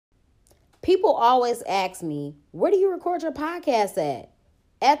People always ask me, where do you record your podcast at?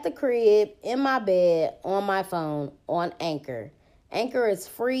 At the crib, in my bed, on my phone, on Anchor. Anchor is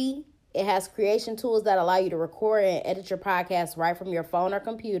free. It has creation tools that allow you to record and edit your podcast right from your phone or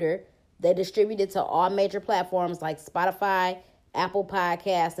computer. They distribute it to all major platforms like Spotify, Apple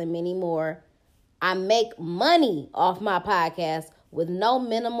Podcasts, and many more. I make money off my podcast with no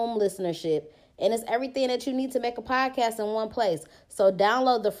minimum listenership. And it's everything that you need to make a podcast in one place. So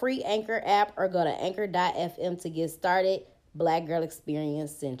download the free Anchor app or go to anchor.fm to get started. Black Girl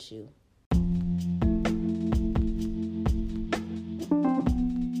Experience sent you.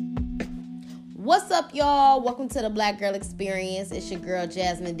 What's up, y'all? Welcome to the Black Girl Experience. It's your girl,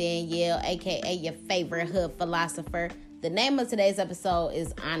 Jasmine Danielle, a.k.a. your favorite hood philosopher. The name of today's episode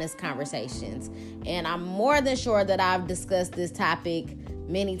is Honest Conversations. And I'm more than sure that I've discussed this topic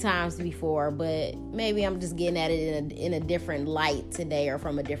many times before, but maybe I'm just getting at it in a different light today or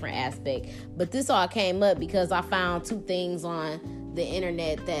from a different aspect. But this all came up because I found two things on the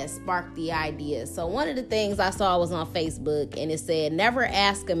internet that sparked the idea. So one of the things I saw was on Facebook, and it said, never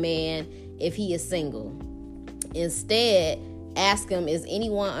ask a man if he is single. Instead, ask him, is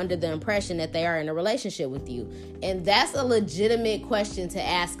anyone under the impression that they are in a relationship with you? And that's a legitimate question to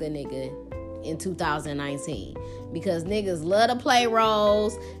ask a nigga in 2019, because niggas love to play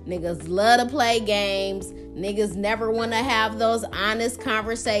roles, niggas love to play games, niggas never want to have those honest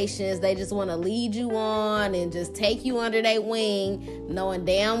conversations. They just want to lead you on and just take you under their wing, knowing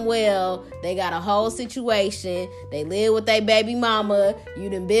damn well they got a whole situation. They live with their baby mama.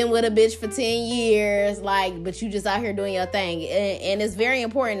 You done been with a bitch for 10 years, but you just out here doing your thing. And it's very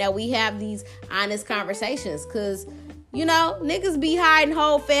important that we have these honest conversations, because niggas be hiding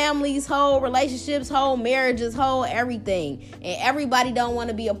whole families, whole relationships, whole marriages, whole everything. And everybody don't want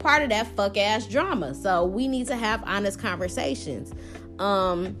to be a part of that fuck-ass drama. So we need to have honest conversations.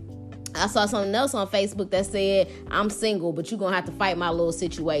 I saw something else on Facebook that said, I'm single, but you're going to have to fight my little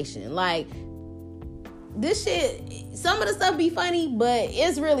situation. This shit, some of the stuff be funny, but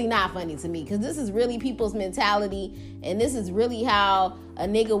it's really not funny to me, because this is really people's mentality. And this is really how a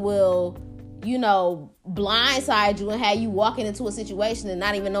nigga will blindside you and have you walking into a situation and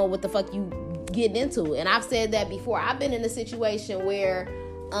not even know what the fuck you getting into. And I've said that before. I've been in a situation where,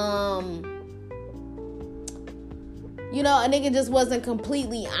 a nigga just wasn't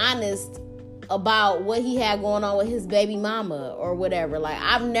completely honest about what he had going on with his baby mama or whatever.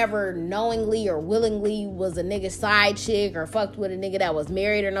 I've never knowingly or willingly was a nigga side chick or fucked with a nigga that was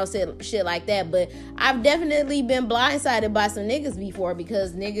married or no shit like that. But I've definitely been blindsided by some niggas before,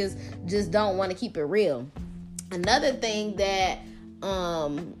 because niggas just don't want to keep it real. Another thing that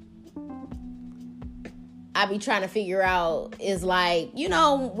I be trying to figure out is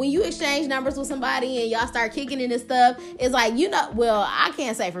when you exchange numbers with somebody and y'all start kicking in and stuff, it's well, I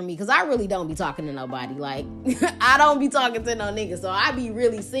can't say for me, because I really don't be talking to nobody. I don't be talking to no nigga, so I be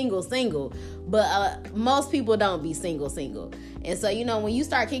really single. But most people don't be single. And so, when you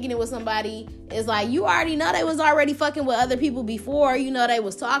start kicking it with somebody, it's you already know they was already fucking with other people before. They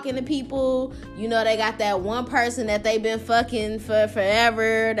was talking to people. They got that one person that they been fucking for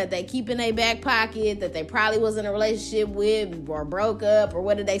forever, that they keep in their back pocket, that they probably was in a relationship with or broke up, or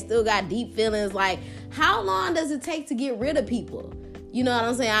whether they still got deep feelings. How long does it take to get rid of people? You know what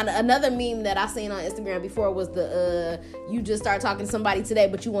I'm saying? Another meme that I seen on Instagram before was you just start talking to somebody today,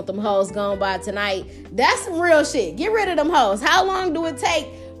 but you want them hoes gone by tonight. That's some real shit. Get rid of them hoes. How long do it take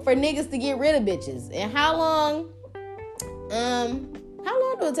for niggas to get rid of bitches? And how long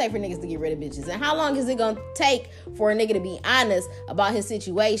do it take for niggas to get rid of bitches? And how long is it gonna take for a nigga to be honest about his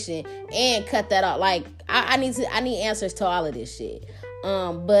situation and cut that off? I need answers to all of this shit.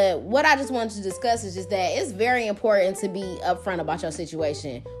 But what I just wanted to discuss is just that it's very important to be upfront about your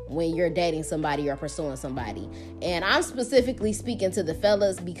situation when you're dating somebody or pursuing somebody. And I'm specifically speaking to the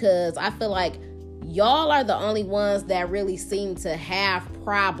fellas, because I feel like y'all are the only ones that really seem to have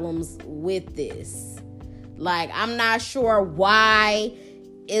problems with this. I'm not sure why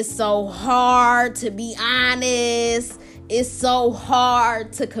it's so hard to be honest. It's so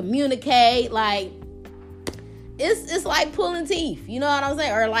hard to communicate. It's like pulling teeth, you know what I'm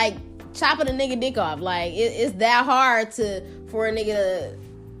saying? Or chopping a nigga dick off. It's that hard for a nigga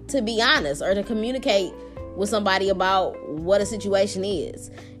to be honest or to communicate with somebody about what a situation is.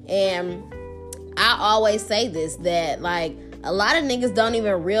 And I always say this, that a lot of niggas don't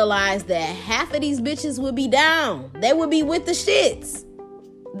even realize that half of these bitches would be down. They would be with the shits.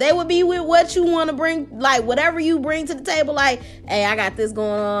 They would be with what you want to bring, whatever you bring to the table. Hey, I got this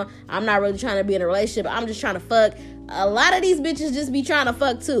going on. I'm not really trying to be in a relationship. I'm just trying to fuck. A lot of these bitches just be trying to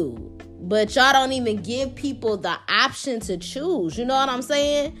fuck too. But y'all don't even give people the option to choose. You know what I'm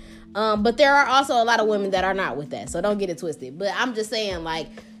saying? But there are also a lot of women that are not with that, so don't get it twisted. But I'm just saying, like,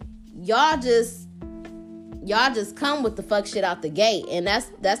 y'all just come with the fuck shit out the gate, and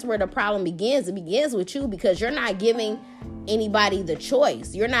that's where the problem begins. It begins with you, because you're not giving anybody the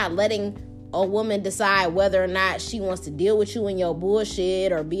choice. You're not letting a woman decide whether or not she wants to deal with you in your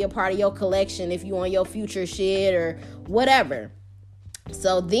bullshit or be a part of your collection if you on your future shit or whatever.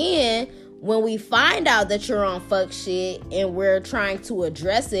 So then when we find out that you're on fuck shit and we're trying to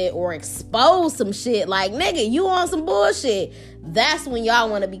address it or expose some shit, like, nigga, you on some bullshit, that's when y'all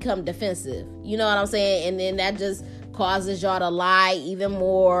want to become defensive. You know what I'm saying? And then that just causes y'all to lie even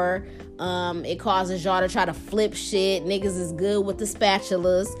more. It causes y'all to try to flip shit. Niggas is good with the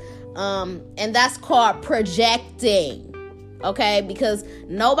spatulas. And that's called projecting. Okay? Because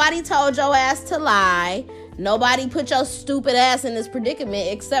nobody told your ass to lie. Nobody put your stupid ass in this predicament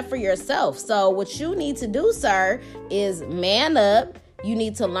except for yourself. So what you need to do, sir, is man up. You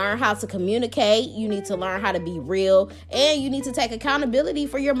need to learn how to communicate. You need to learn how to be real. And you need to take accountability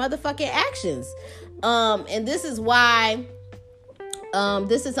for your motherfucking actions. And this is why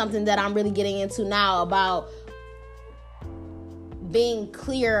this is something that I'm really getting into now, about being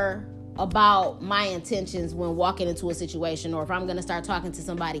clear about my intentions when walking into a situation, or if I'm going to start talking to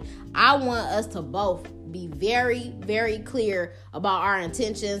somebody. I want us to both be very, very clear about our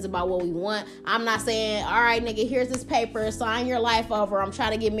intentions, about what we want. I'm not saying, all right, nigga, here's this paper, sign your life over, I'm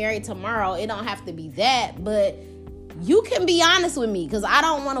trying to get married tomorrow. It don't have to be that, but you can be honest with me, because I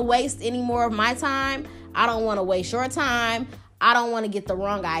don't want to waste any more of my time. I don't want to waste your time. I don't want to get the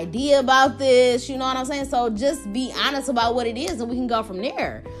wrong idea about this. You know what I'm saying? So just be honest about what it is, and we can go from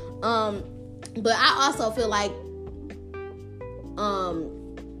there. But I also feel like,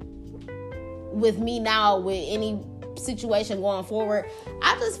 with me now, with any situation going forward,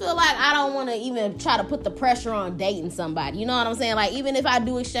 I just feel like I don't want to even try to put the pressure on dating somebody. You know what I'm saying? Like, even if I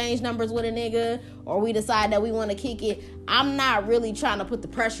do exchange numbers with a nigga, or we decide that we want to kick it, I'm not really trying to put the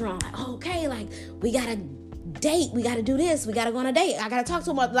pressure on, like, okay, like, we gotta date, we gotta do this, we gotta go on a date, I gotta talk to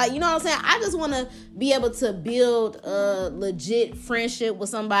him, like, you know what I'm saying? I just want to be able to build a legit friendship with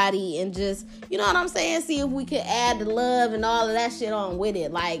somebody, and just, you know what I'm saying, see if we could add the love and all of that shit on with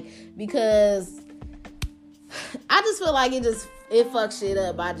it, like, because I just feel like it fucks shit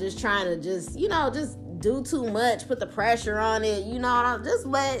up by just trying to just do too much, put the pressure on it, you know. Just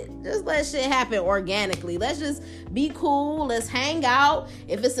let shit happen organically. Let's just be cool. Let's hang out.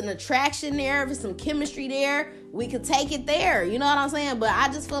 If it's an attraction there, if it's some chemistry there, we could take it there. You know what I'm saying? But I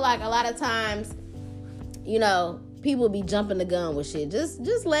just feel like a lot of times, you know, people be jumping the gun with shit.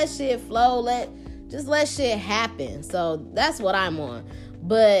 Just let shit flow. Just let shit happen. So that's what I'm on.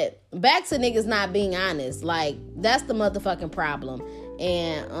 But back to niggas not being honest. Like, that's the motherfucking problem.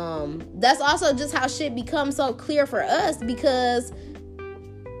 And that's also just how shit becomes so clear for us, because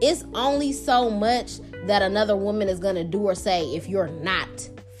it's only so much that another woman is gonna do or say if you're not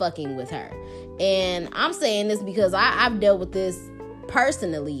fucking with her. And I'm saying this because I've dealt with this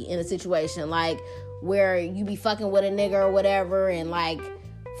personally in a situation, like, where you be fucking with a nigga or whatever, and, like,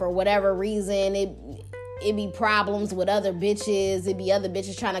 for whatever reason, it be problems with other bitches. It be other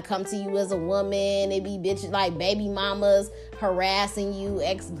bitches trying to come to you as a woman. It be bitches, like, baby mamas harassing you,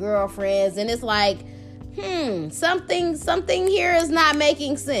 ex-girlfriends. And it's like, something here is not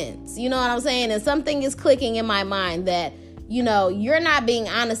making sense. You know what I'm saying? And something is clicking in my mind that, you know, you're not being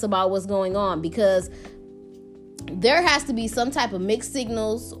honest about what's going on, because there has to be some type of mixed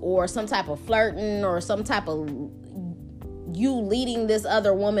signals, or some type of flirting, or some type of you leading this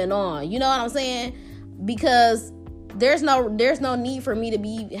other woman on. You know what I'm saying? Because there's no need for me to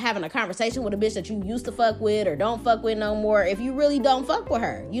be having a conversation with a bitch that you used to fuck with or don't fuck with no more if you really don't fuck with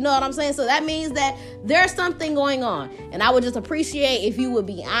her. You know what I'm saying? So that means that there's something going on, and I would just appreciate if you would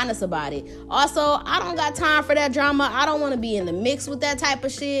be honest about it. Also, I don't got time for that drama. I don't want to be in the mix with that type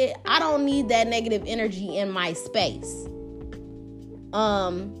of shit. I don't need that negative energy in my space.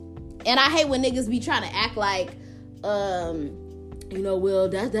 And I hate when niggas be trying to act like, you know, well,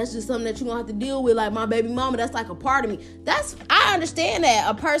 that's just something that you're going to have to deal with. Like, my baby mama, that's like a part of me. I understand that.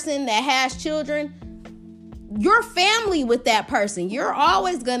 A person that has children, you're family with that person. You're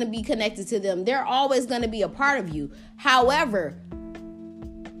always going to be connected to them. They're always going to be a part of you. However,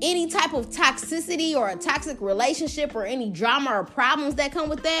 any type of toxicity or a toxic relationship or any drama or problems that come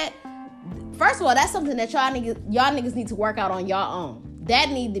with that, first of all, that's something that y'all niggas need to work out on y'all own. That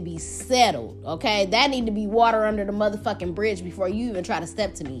need to be settled, okay? That need to be water under the motherfucking bridge before you even try to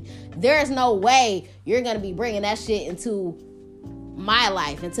step to me. There's no way you're going to be bringing that shit into my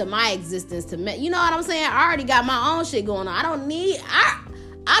life, into my existence. You know what I'm saying? I already got my own shit going on. I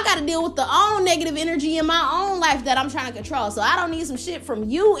I got to deal with the own negative energy in my own life that I'm trying to control. So I don't need some shit from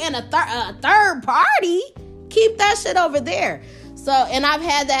you and a third party. Keep that shit over there. So, and I've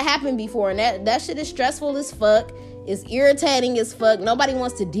had that happen before, and that shit is stressful as fuck. It's irritating as fuck. Nobody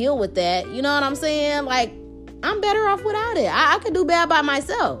wants to deal with that. You know what I'm saying? Like, I'm better off without it. I could do bad by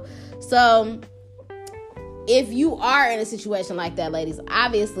myself. So if you are in a situation like that, ladies,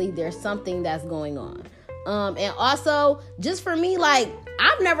 obviously there's something that's going on. And also, just for me, like,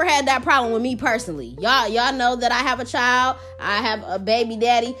 I've never had that problem with me personally. Y'all know that I have a child. I have a baby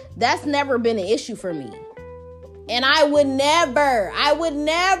daddy. That's never been an issue for me. And I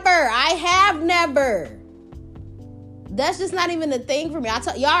have never. That's just not even a thing for me.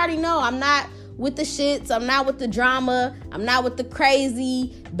 Y'all already know I'm not with the shits. I'm not with the drama. I'm not with the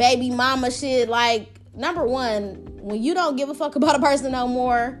crazy baby mama shit. Like, number one, when you don't give a fuck about a person no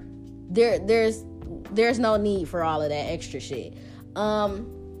more, there's no need for all of that extra shit. So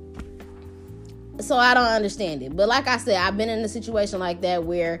I don't understand it. But like I said, I've been in a situation like that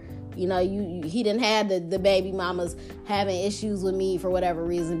where, you know, he didn't have the baby mamas having issues with me for whatever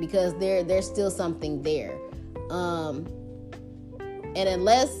reason, because there's still something there.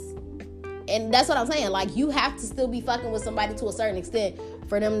 And that's what I'm saying. Like, you have to still be fucking with somebody to a certain extent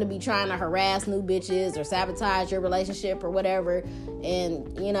for them to be trying to harass new bitches or sabotage your relationship or whatever.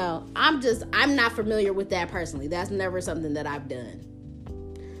 And, you know, I'm not familiar with that personally. That's never something that I've done.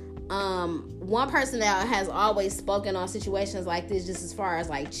 One person that has always spoken on situations like this, just as far as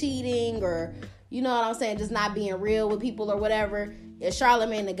like cheating or, you know what I'm saying, just not being real with people or whatever, is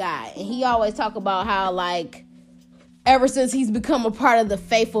Charlamagne the God. And he always talk about how, like, ever since he's become a part of the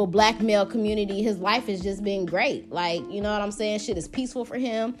faithful black male community, his life has just been great. Like, you know what I'm saying? Shit is peaceful for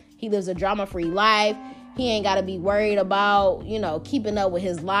him. He lives a drama-free life. He ain't got to be worried about, you know, keeping up with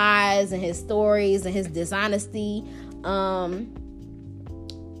his lies and his stories and his dishonesty.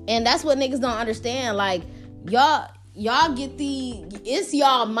 And that's what niggas don't understand. Like, y'all get it's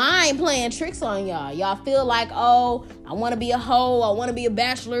y'all mind playing tricks on y'all. Y'all feel like, oh, I want to be a hoe, I want to be a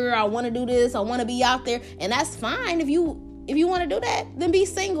bachelor, I want to do this, I want to be out there. And that's fine. If you want to do that, then be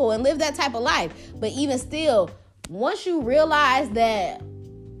single and live that type of life. But even still, once you realize that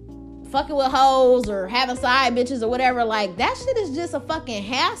fucking with hoes or having side bitches or whatever, like, that shit is just a fucking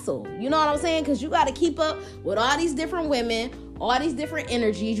hassle. You know what I'm saying? Because you got to keep up with all these different women, all these different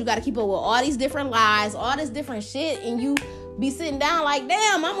energies. You got to keep up with all these different lies, all this different shit. And you be sitting down like,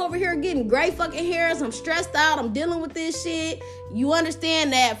 damn, I'm over here getting gray fucking hairs. I'm stressed out. I'm dealing with this shit. You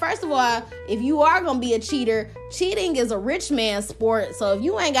understand that, first of all, if you are going to be a cheater, cheating is a rich man's sport. So if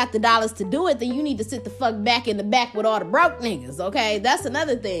you ain't got the dollars to do it, then you need to sit the fuck back in the back with all the broke niggas. Okay, that's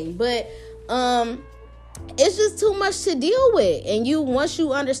another thing. But it's just too much to deal with. And once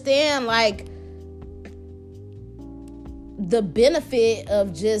you understand, like, the benefit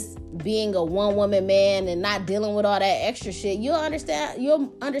of just being a one-woman man and not dealing with all that extra shit, you'll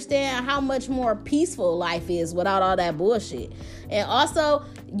understand how much more peaceful life is without all that bullshit. And also,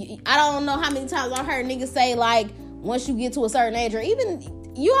 I don't know how many times I've heard niggas say, like, once you get to a certain age, or even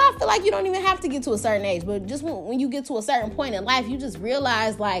I feel like you don't even have to get to a certain age, but just when you get to a certain point in life, you just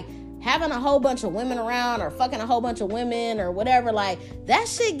realize, like, having a whole bunch of women around or fucking a whole bunch of women or whatever, like, that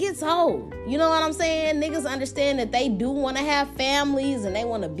shit gets old. You know what I'm saying? Niggas understand that they do want to have families and they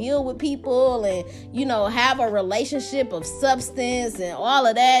want to build with people and, you know, have a relationship of substance and all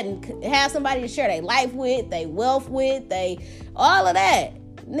of that, and have somebody to share their life with, their wealth with, all of that.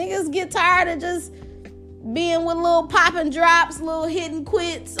 Niggas get tired of just being with little popping drops, little hidden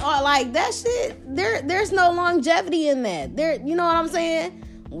quits, or like that shit. There's no longevity in that. You know what I'm saying?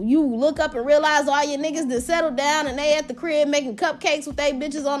 You look up and realize all your niggas that settled down and they at the crib making cupcakes with they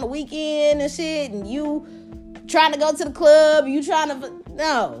bitches on the weekend and shit, and you trying to go to the club,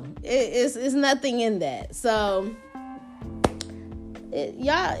 no, it's nothing in that. So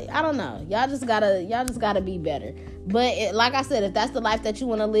y'all, I don't know, y'all just gotta be better. But like I said, if that's the life that you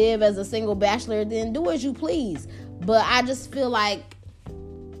want to live as a single bachelor, then do as you please. But I just feel like,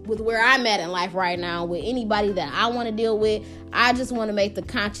 with where I'm at in life right now, with anybody that I want to deal with, I just want to make the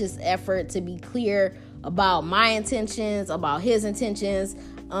conscious effort to be clear about my intentions, about his intentions,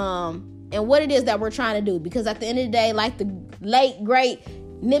 and what it is that we're trying to do. Because at the end of the day, like the late, great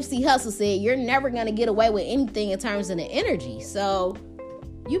Nipsey Hussle said, you're never going to get away with anything in terms of the energy. So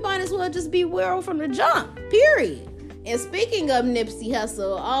you might as well just be real from the jump, period. And speaking of Nipsey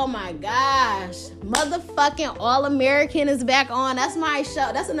Hussle, oh my gosh, motherfucking All American is back on. That's my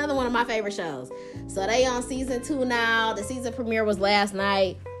show. That's another one of my favorite shows. So they on season 2 now. The season premiere was last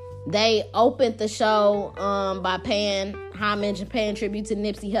night. They opened the show by paying homage and paying tribute to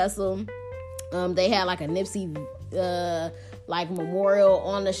Nipsey Hussle. They had like a Nipsey like memorial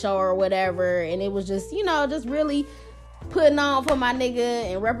on the show or whatever, and it was just, you know, just really putting on for my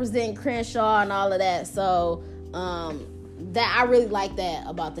nigga and representing Crenshaw and all of that. So that I really like that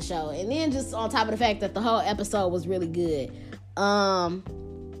about the show. And then just on top of the fact that the whole episode was really good. And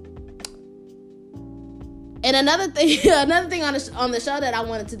another thing on the show that I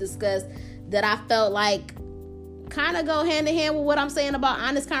wanted to discuss that I felt like kind of go hand in hand with what I'm saying about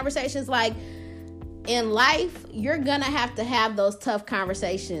honest conversations. Like, in life, you're gonna have to have those tough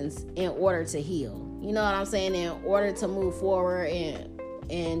conversations in order to heal. You know what I'm saying? In order to move forward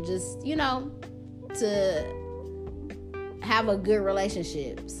and just, you know, to have a good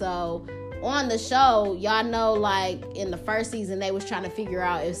relationship. So on the show, y'all know, like, in the first season, they was trying to figure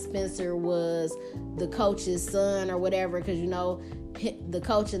out if Spencer was the coach's son or whatever, because, you know, the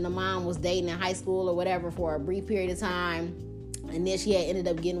coach and the mom was dating in high school or whatever for a brief period of time. And then she had ended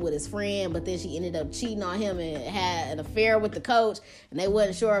up getting with his friend, but then she ended up cheating on him and had an affair with the coach, and they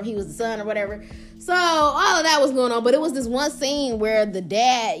wasn't sure if he was the son or whatever. So all of that was going on, but it was this one scene where the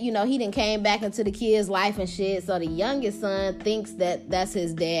dad, you know, he done came back into the kid's life and shit. So the youngest son thinks that that's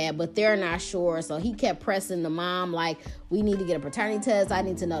his dad, but they're not sure. So he kept pressing the mom, like, we need to get a paternity test. I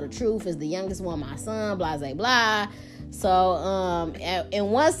need to know the truth. Is the youngest one my son? Blah, blah, blah. So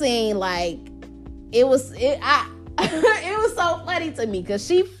in one scene, like, it was so funny to me because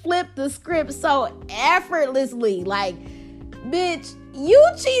she flipped the script so effortlessly. Like, bitch, you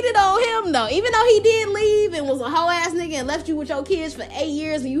cheated on him though. Even though he did leave and was a hoe ass nigga and left you with your kids for 8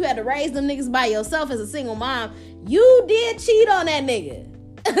 years and you had to raise them niggas by yourself as a single mom, you did cheat on that nigga.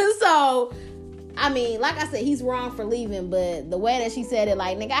 So, I mean, like I said, he's wrong for leaving, but the way that she said it,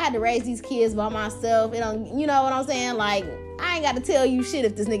 like, nigga, I had to raise these kids by myself. You know what I'm saying? Like, I ain't got to tell you shit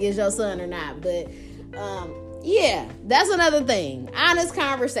if this nigga is your son or not. But, yeah, that's another thing. Honest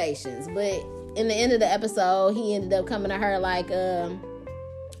conversations. But in the end of the episode, he ended up coming to her like, well,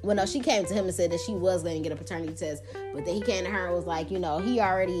 no, she came to him and said that she was going to get a paternity test. But then he came to her and was like, you know, he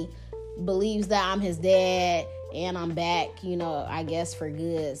already believes that I'm his dad and I'm back, you know, I guess for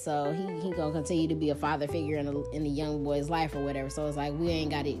good. So he gonna continue to be a father figure in the young boy's life or whatever. So it's like, we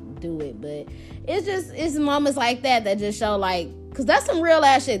ain't got to do it. But it's moments like that just show, like, because that's some real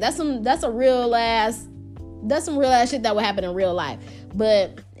ass shit. That's some real ass shit that would happen in real life.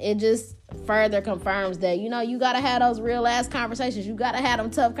 But it just further confirms that, you know, you got to have those real ass conversations. You got to have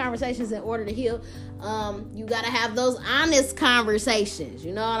them tough conversations in order to heal. You got to have those honest conversations.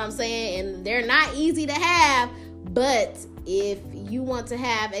 You know what I'm saying? And they're not easy to have, but if you want to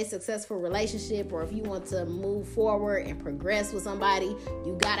have a successful relationship or if you want to move forward and progress with somebody,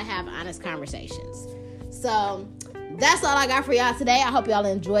 you got to have honest conversations. So that's all I got for y'all today. I hope y'all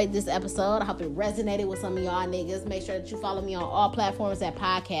enjoyed this episode. I hope it resonated with some of y'all niggas. Make sure that you follow me on all platforms at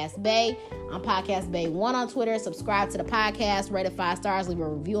Podcast Bay. I'm Podcast Bay 1 on Twitter. Subscribe to the podcast. Rate it 5 stars. Leave a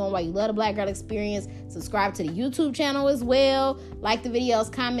review on why you love the Black Girl Experience. Subscribe to the YouTube channel as well. Like the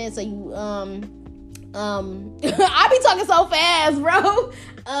videos, comment so you I be talking so fast, bro.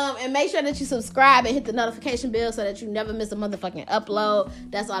 And make sure that you subscribe and hit the notification bell so that you never miss a motherfucking upload.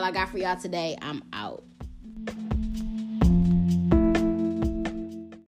 That's all I got for y'all today. I'm out.